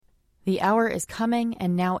The hour is coming,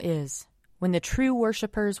 and now is, when the true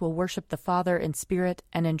worshippers will worship the Father in spirit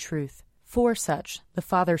and in truth. For such, the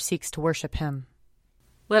Father seeks to worship him.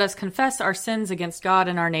 Let us confess our sins against God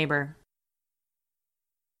and our neighbor.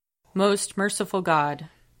 Most merciful God,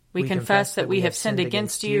 we confess that we have sinned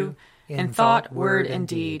against you in thought, word, and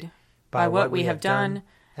deed, by what we have done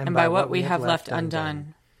and by what we have left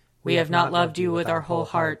undone. We have not loved you with our whole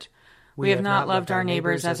heart. We have not loved our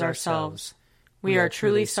neighbors as ourselves. We are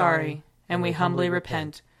truly sorry, and we humbly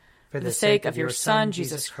repent. For the sake of your Son,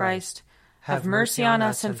 Jesus Christ, have mercy on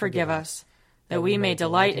us and forgive us, that we may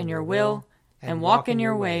delight in your will and walk in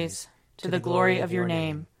your ways, to the glory of your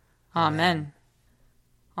name. Amen.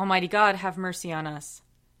 Almighty God, have mercy on us.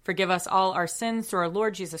 Forgive us all our sins through our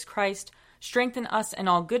Lord Jesus Christ. Strengthen us in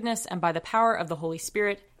all goodness, and by the power of the Holy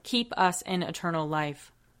Spirit, keep us in eternal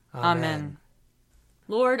life. Amen.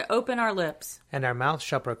 Lord, open our lips, and our mouth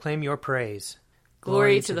shall proclaim your praise.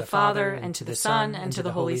 Glory to the Father, and to the Son, and to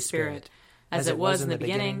the Holy Spirit, as it was in the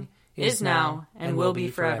beginning, is now, and will be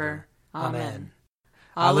forever. Amen.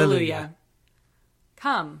 Alleluia.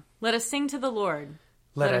 Come, let us sing to the Lord.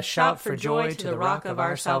 Let us shout for joy to the rock of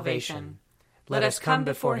our salvation. Let us come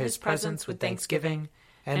before his presence with thanksgiving,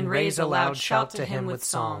 and raise a loud shout to him with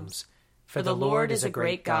psalms. For the Lord is a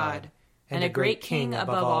great God, and a great King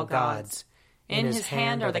above all gods. In his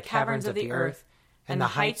hand are the caverns of the earth, and the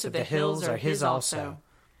heights of the hills are his also.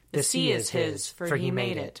 The sea is his, for he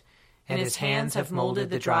made it, and his hands have molded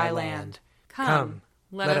the dry land. Come,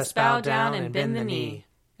 let us bow down and bend the knee,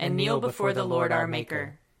 and kneel before the Lord our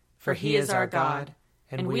Maker. For he is our God,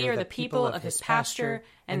 and we are the people of his pasture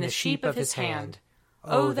and the sheep of his hand.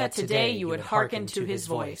 Oh, that today you would hearken to his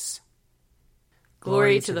voice.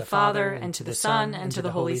 Glory to the Father, and to the Son, and to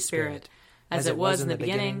the Holy Spirit, as it was in the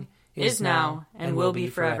beginning, is now, and will be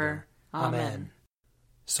forever. Amen.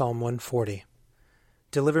 Psalm 140.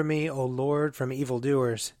 Deliver me, O Lord, from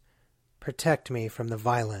evildoers. Protect me from the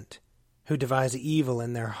violent, who devise evil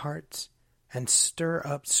in their hearts, and stir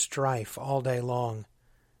up strife all day long.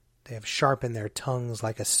 They have sharpened their tongues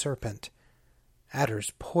like a serpent.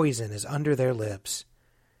 Adder's poison is under their lips.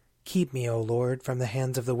 Keep me, O Lord, from the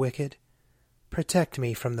hands of the wicked. Protect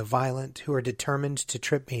me from the violent, who are determined to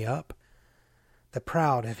trip me up. The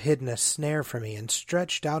proud have hidden a snare for me and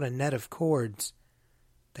stretched out a net of cords.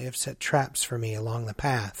 They have set traps for me along the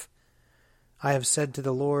path. I have said to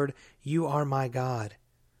the Lord, you are my God.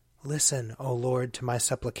 Listen, O Lord, to my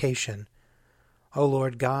supplication. O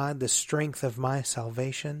Lord God, the strength of my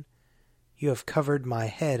salvation, you have covered my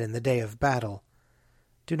head in the day of battle.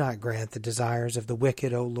 Do not grant the desires of the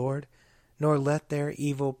wicked, O Lord, nor let their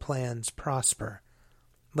evil plans prosper.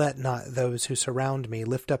 Let not those who surround me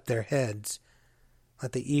lift up their heads.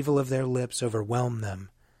 Let the evil of their lips overwhelm them.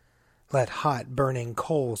 Let hot burning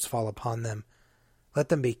coals fall upon them. Let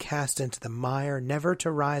them be cast into the mire, never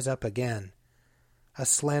to rise up again. A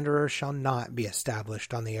slanderer shall not be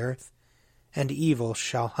established on the earth, and evil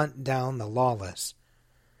shall hunt down the lawless.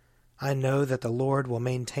 I know that the Lord will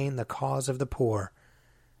maintain the cause of the poor,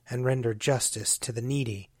 and render justice to the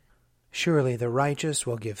needy. Surely the righteous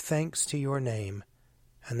will give thanks to your name,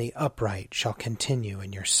 and the upright shall continue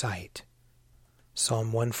in your sight.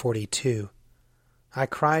 Psalm 142. I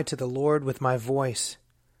cry to the Lord with my voice.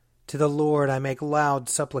 To the Lord I make loud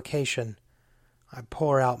supplication. I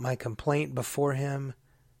pour out my complaint before him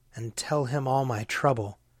and tell him all my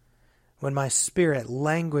trouble. When my spirit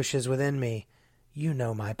languishes within me, you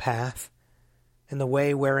know my path. In the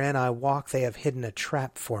way wherein I walk they have hidden a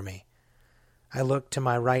trap for me. I look to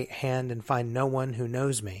my right hand and find no one who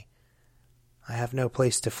knows me. I have no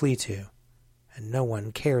place to flee to, and no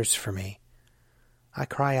one cares for me. I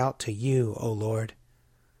cry out to you, O Lord.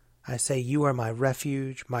 I say you are my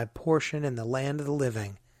refuge, my portion in the land of the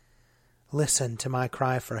living. Listen to my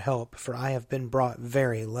cry for help, for I have been brought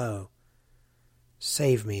very low.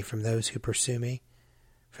 Save me from those who pursue me,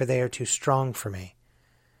 for they are too strong for me.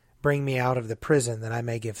 Bring me out of the prison, that I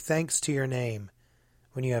may give thanks to your name.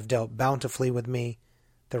 When you have dealt bountifully with me,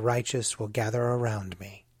 the righteous will gather around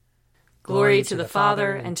me. Glory to the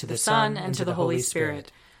Father, and to the Son, and to the Holy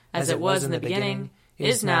Spirit, as it was in the beginning,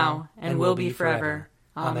 is now, and will be forever.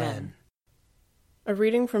 Amen. A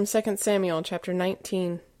reading from 2 Samuel chapter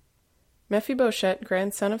 19. Mephibosheth,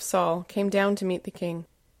 grandson of Saul, came down to meet the king.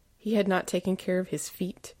 He had not taken care of his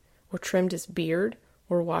feet, or trimmed his beard,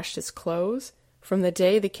 or washed his clothes, from the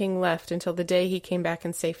day the king left until the day he came back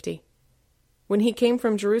in safety. When he came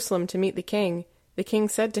from Jerusalem to meet the king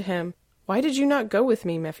said to him, Why did you not go with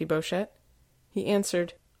me, Mephibosheth? He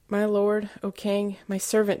answered, My lord, O king, my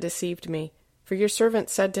servant deceived me, for your servant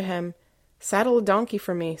said to him, Saddle a donkey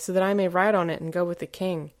for me, so that I may ride on it and go with the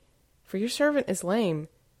king. For your servant is lame.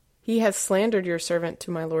 He has slandered your servant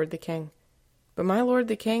to my lord the king. But my lord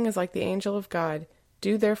the king is like the angel of God.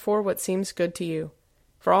 Do therefore what seems good to you.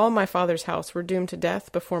 For all my father's house were doomed to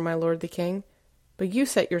death before my lord the king, but you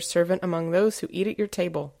set your servant among those who eat at your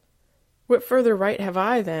table. What further right have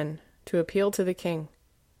I, then, to appeal to the king?"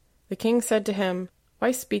 The king said to him,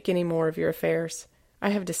 "Why speak any more of your affairs? I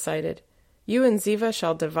have decided. You and Ziva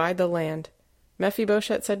shall divide the land."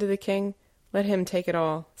 Mephibosheth said to the king, "Let him take it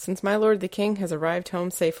all, since my lord the king has arrived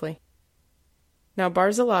home safely." Now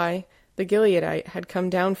Barzillai, the Gileadite, had come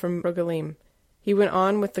down from Rogelim. He went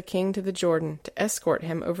on with the king to the Jordan, to escort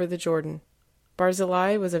him over the Jordan.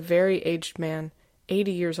 Barzillai was a very aged man,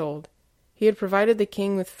 80 years old. He had provided the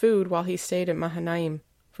king with food while he stayed at Mahanaim,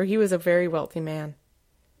 for he was a very wealthy man.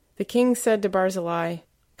 The king said to Barzillai,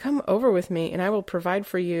 "Come over with me, and I will provide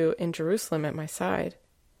for you in Jerusalem at my side."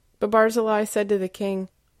 But Barzillai said to the king,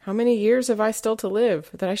 "How many years have I still to live,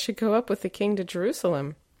 that I should go up with the king to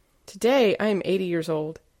Jerusalem? Today I am 80 years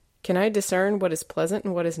old. Can I discern what is pleasant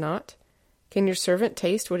and what is not? Can your servant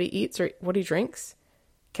taste what he eats or what he drinks?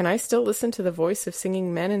 Can I still listen to the voice of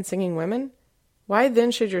singing men and singing women? Why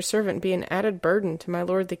then should your servant be an added burden to my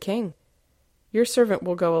lord the king? Your servant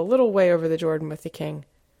will go a little way over the Jordan with the king.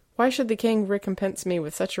 Why should the king recompense me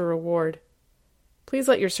with such a reward? Please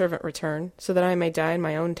let your servant return, so that I may die in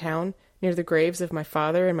my own town, near the graves of my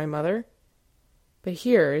father and my mother. But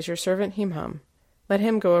here is your servant Himham. Let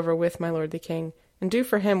him go over with my lord the king, and do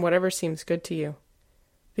for him whatever seems good to you."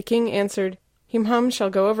 The king answered, "Himham shall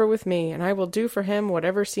go over with me, and I will do for him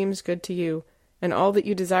whatever seems good to you, and all that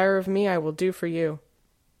you desire of me I will do for you."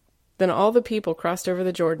 Then all the people crossed over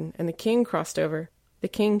the Jordan, and the king crossed over. The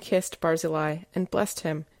king kissed Barzillai, and blessed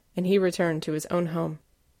him, and he returned to his own home.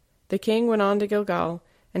 The king went on to Gilgal,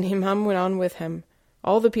 and Himham went on with him.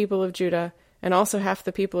 All the people of Judah, and also half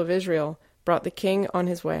the people of Israel, brought the king on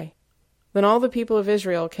his way. Then all the people of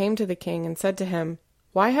Israel came to the king and said to him,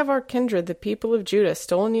 "Why have our kindred, the people of Judah,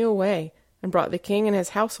 stolen you away, and brought the king and his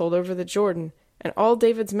household over the Jordan, and all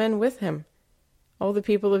David's men with him?" All the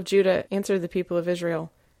people of Judah answered the people of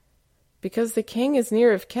Israel, "Because the king is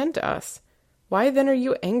near of kin to us. Why then are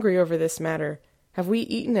you angry over this matter? Have we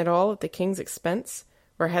eaten at all at the king's expense,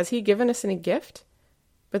 or has he given us any gift?"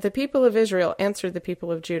 But the people of Israel answered the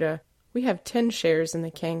people of Judah, "We have 10 shares in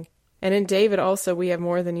the king, and in David also we have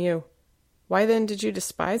more than you. Why then did you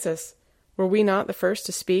despise us? Were we not the first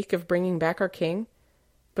to speak of bringing back our king?"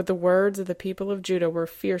 But the words of the people of Judah were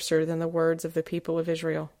fiercer than the words of the people of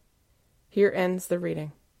Israel. Here ends the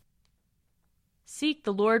reading. Seek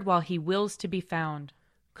the Lord while he wills to be found.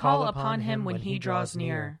 Call upon him when he draws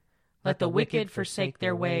near. Let the wicked forsake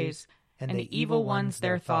their ways, and the evil ones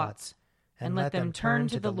their thoughts. And let them turn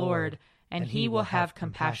to the Lord, and he will have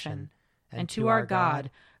compassion, and to our God,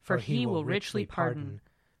 for he will richly pardon.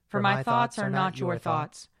 For my thoughts are not your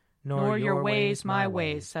thoughts, nor your ways my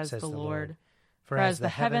ways, says the Lord. For as the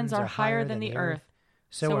heavens are higher than the earth,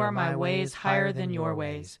 so are my ways higher than your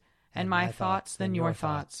ways, and my thoughts than your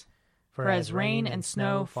thoughts. For as rain and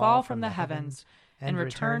snow fall from the heavens, and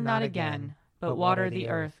return not again, but water the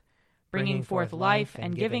earth, bringing forth life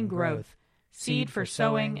and giving growth, seed for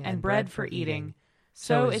sowing and bread for eating,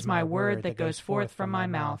 so is my word that goes forth from my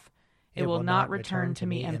mouth. It will not return to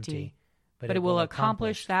me empty, but it will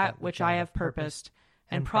accomplish that which I have purposed,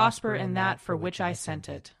 and prosper in that for which I sent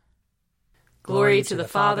it. Glory to the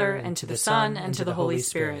Father, and to the Son, and to the Holy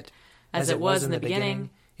Spirit, as it was in the beginning,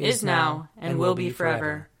 is now, and will be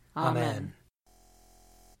forever. Amen.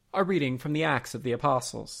 A reading from the Acts of the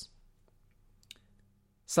Apostles.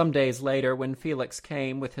 Some days later, when Felix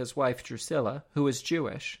came with his wife Drusilla, who was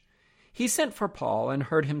Jewish, he sent for Paul and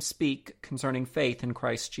heard him speak concerning faith in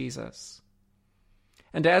Christ Jesus.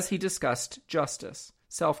 And as he discussed justice,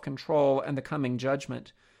 self-control, and the coming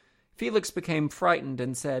judgment, Felix became frightened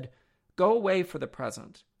and said, "Go away for the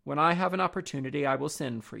present. When I have an opportunity, I will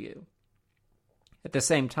send for you." At the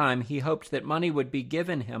same time, he hoped that money would be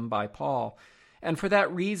given him by Paul, and for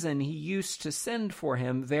that reason he used to send for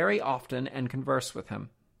him very often and converse with him.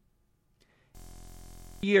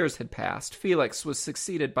 Years had passed. Felix was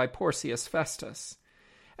succeeded by Porcius Festus,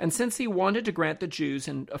 and since he wanted to grant the Jews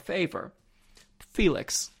a favor,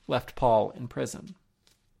 Felix left Paul in prison.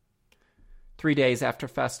 3 days after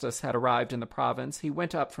Festus had arrived in the province, he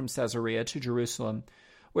went up from Caesarea to Jerusalem,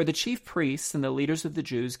 where the chief priests and the leaders of the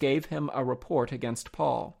Jews gave him a report against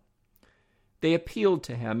Paul. They appealed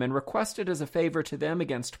to him and requested as a favor to them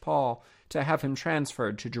against Paul to have him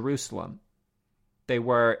transferred to Jerusalem. They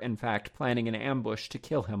were, in fact, planning an ambush to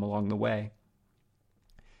kill him along the way.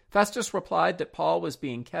 Festus replied that Paul was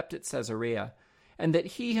being kept at Caesarea, and that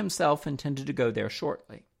he himself intended to go there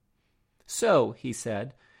shortly. "So," he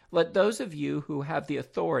said, Let those of you who have the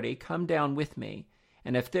authority come down with me,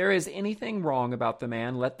 and if there is anything wrong about the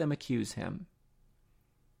man, let them accuse him."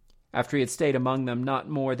 After he had stayed among them not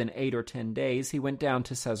more than 8 or 10 days, he went down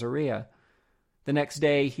to Caesarea. The next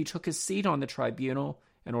day he took his seat on the tribunal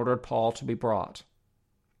and ordered Paul to be brought.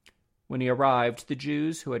 When he arrived, the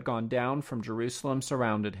Jews who had gone down from Jerusalem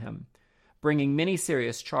surrounded him, bringing many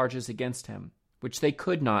serious charges against him, which they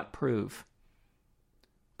could not prove.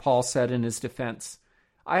 Paul said in his defense,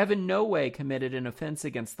 "I have in no way committed an offense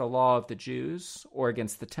against the law of the Jews, or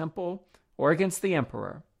against the temple, or against the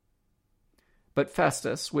emperor." But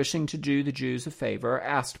Festus, wishing to do the Jews a favor,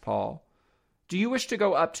 asked Paul, "Do you wish to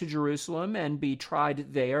go up to Jerusalem and be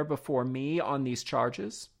tried there before me on these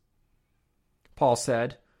charges?" Paul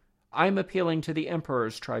said, "I am appealing to the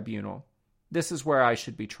emperor's tribunal. This is where I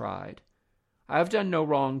should be tried. I have done no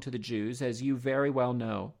wrong to the Jews, as you very well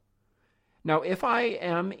know. Now, if I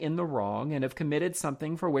am in the wrong and have committed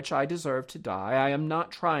something for which I deserve to die, I am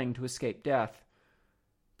not trying to escape death.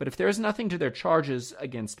 But if there is nothing to their charges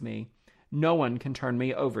against me, no one can turn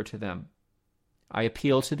me over to them. I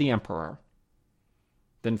appeal to the emperor."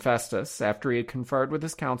 Then Festus, after he had conferred with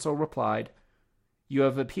his council, replied, "You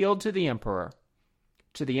have appealed to the emperor.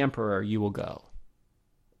 To the emperor you will go."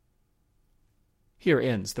 Here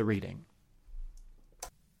ends the reading.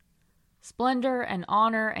 Splendor and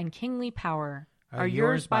honor and kingly power are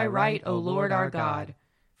yours by right, O Lord our God,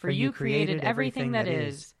 for you created everything that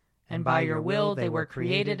is, and by your will they were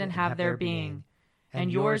created and have their being.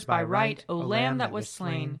 And yours by right, O Lamb that was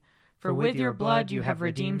slain, for with your blood you have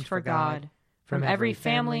redeemed for God, from every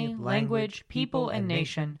family, language, people, and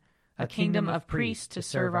nation, a kingdom of priests to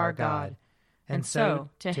serve our God. And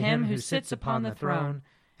so, to him who sits upon the throne,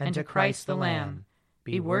 and to Christ the Lamb,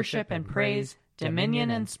 be worship and praise, dominion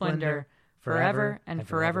and splendor, forever and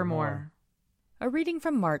forevermore. A reading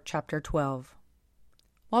from Mark chapter 12.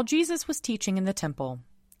 While Jesus was teaching in the temple,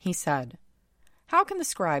 he said, "How can the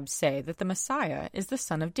scribes say that the Messiah is the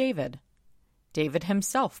son of David? David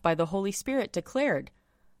himself by the Holy Spirit declared,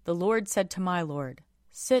 'The Lord said to my Lord,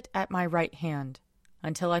 sit at my right hand,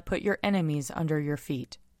 until I put your enemies under your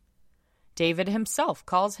feet.' David himself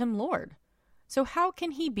calls him Lord, so how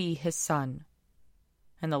can he be his son?"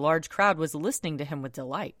 And the large crowd was listening to him with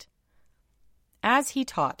delight. As he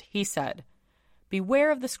taught, he said,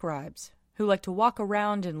 "Beware of the scribes, who like to walk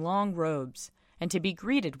around in long robes, and to be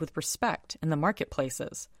greeted with respect in the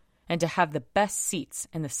marketplaces, and to have the best seats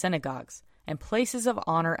in the synagogues and places of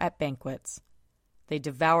honor at banquets. They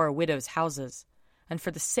devour widows' houses, and for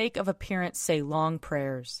the sake of appearance say long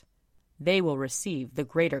prayers. They will receive the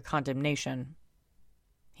greater condemnation."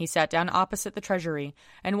 He sat down opposite the treasury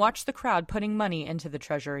and watched the crowd putting money into the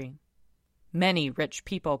treasury. Many rich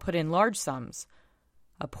people put in large sums.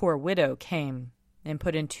 A poor widow came and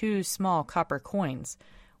put in 2 small copper coins,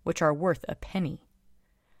 which are worth a penny.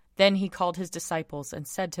 Then he called his disciples and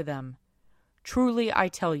said to them, "Truly I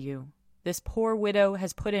tell you, this poor widow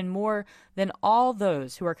has put in more than all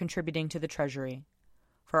those who are contributing to the treasury,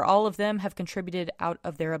 for all of them have contributed out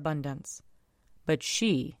of their abundance. But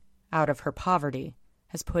she, out of her poverty,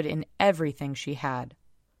 has put in everything she had,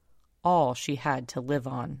 all she had to live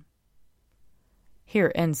on."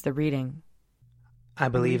 Here ends the reading. I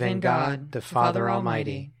believe in God, the Father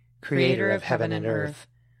Almighty, creator of heaven and earth.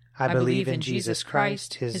 I believe in Jesus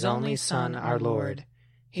Christ, his only Son, our Lord.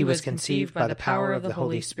 He was conceived by the power of the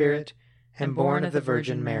Holy Spirit and born of the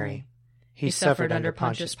Virgin Mary. He suffered under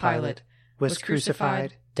Pontius Pilate, was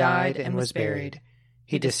crucified, died, and was buried.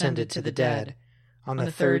 He descended to the dead. On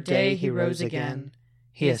the 3rd day he rose again.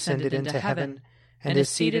 He ascended into heaven and is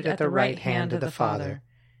seated at the right hand of the Father.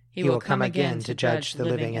 He will come again to judge the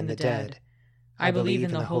living and the dead. I believe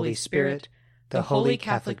in the Holy Spirit, the Holy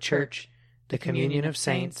Catholic Church, the communion of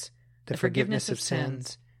saints, the forgiveness of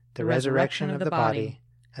sins, the resurrection of the body,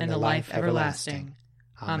 and the life everlasting.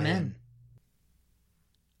 Amen.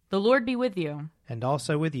 The Lord be with you. And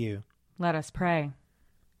also with you. Let us pray.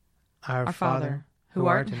 Our Father, who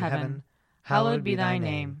art in heaven, hallowed be thy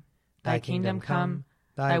name. Thy kingdom come,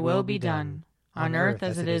 thy will be done, on earth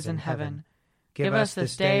as it is in heaven. Give us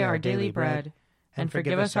this day our daily bread, and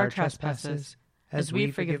forgive us our trespasses, as we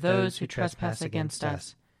forgive those who trespass against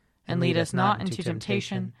us. And lead us not into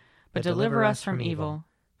temptation, but deliver us from evil.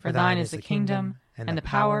 For thine is the kingdom, and the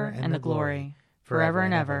power, and the glory, forever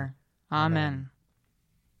and ever. Amen.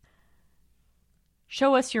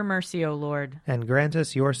 Show us your mercy, O Lord. And grant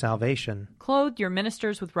us your salvation. Clothe your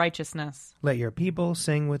ministers with righteousness. Let your people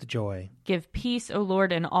sing with joy. Give peace, O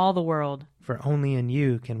Lord, in all the world. For only in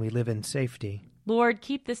you can we live in safety. Lord,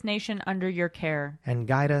 keep this nation under your care. And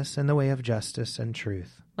guide us in the way of justice and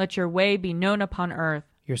truth. Let your way be known upon earth.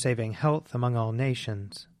 Your saving health among all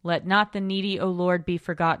nations. Let not the needy, O Lord, be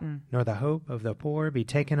forgotten, nor the hope of the poor be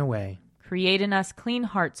taken away. Create in us clean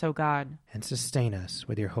hearts, O God, and sustain us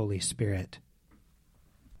with your Holy Spirit.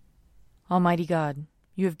 Almighty God,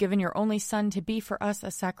 you have given your only Son to be for us a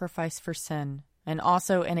sacrifice for sin, and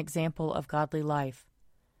also an example of godly life.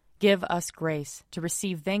 Give us grace to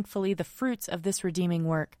receive thankfully the fruits of this redeeming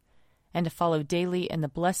work, and to follow daily in the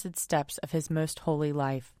blessed steps of his most holy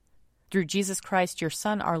life. Through Jesus Christ, your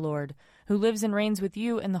Son, our Lord, who lives and reigns with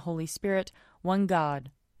you in the Holy Spirit, one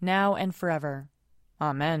God, now and forever.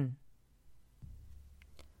 Amen.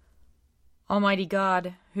 Almighty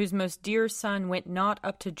God, whose most dear Son went not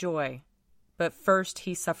up to joy, but first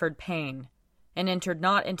he suffered pain, and entered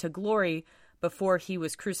not into glory before he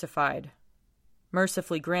was crucified,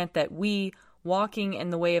 mercifully grant that we, walking in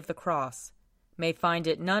the way of the cross, may find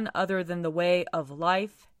it none other than the way of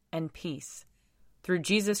life and peace. Through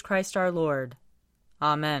Jesus Christ our Lord.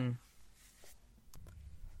 Amen.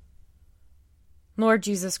 Lord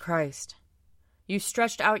Jesus Christ, you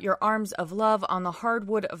stretched out your arms of love on the hard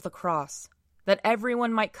wood of the cross, that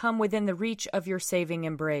everyone might come within the reach of your saving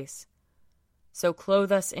embrace. So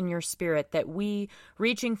clothe us in your Spirit, that we,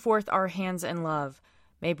 reaching forth our hands in love,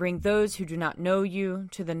 may bring those who do not know you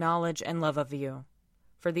to the knowledge and love of you.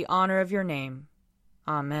 For the honor of your name.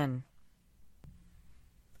 Amen.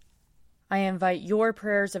 I invite your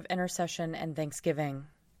prayers of intercession and thanksgiving.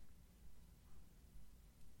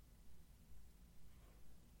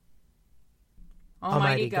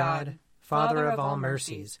 Almighty God, Father of all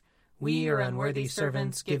mercies, we, your unworthy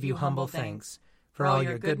servants, give you humble thanks for all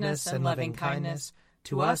your goodness and loving kindness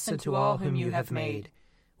to us and to all whom you have made.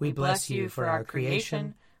 We bless you for our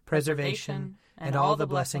creation, preservation, and all the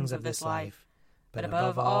blessings of this life, but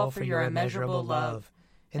above all for your immeasurable love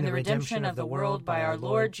in the redemption of the world by our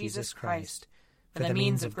Lord Jesus Christ, for the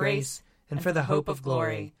means of grace and for the hope of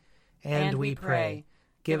glory. And we pray,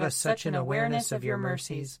 give us such an awareness of your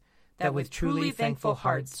mercies, that with truly thankful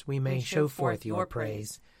hearts we may show forth your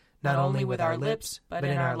praise, not only with our lips, but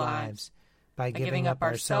in our lives, by giving up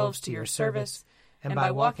ourselves to your service, and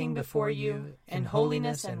by walking before you in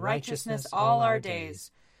holiness and righteousness all our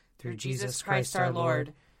days, through Jesus Christ our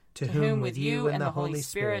Lord, to whom with you and the Holy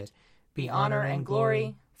Spirit be honor and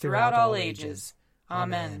glory throughout all ages.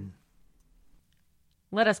 Amen.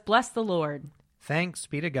 Let us bless the Lord. Thanks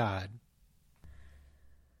be to God.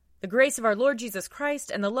 The grace of our Lord Jesus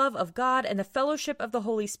Christ, and the love of God, and the fellowship of the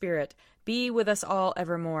Holy Spirit be with us all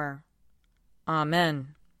evermore.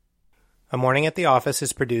 Amen. A Morning at the Office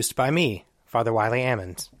is produced by me, Father Wiley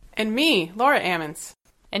Ammons. And me, Laura Ammons.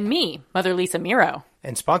 And me, Mother Lisa Meirow.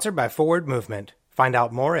 And sponsored by Forward Movement. Find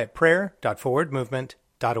out more at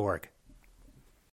prayer.forwardmovement.org.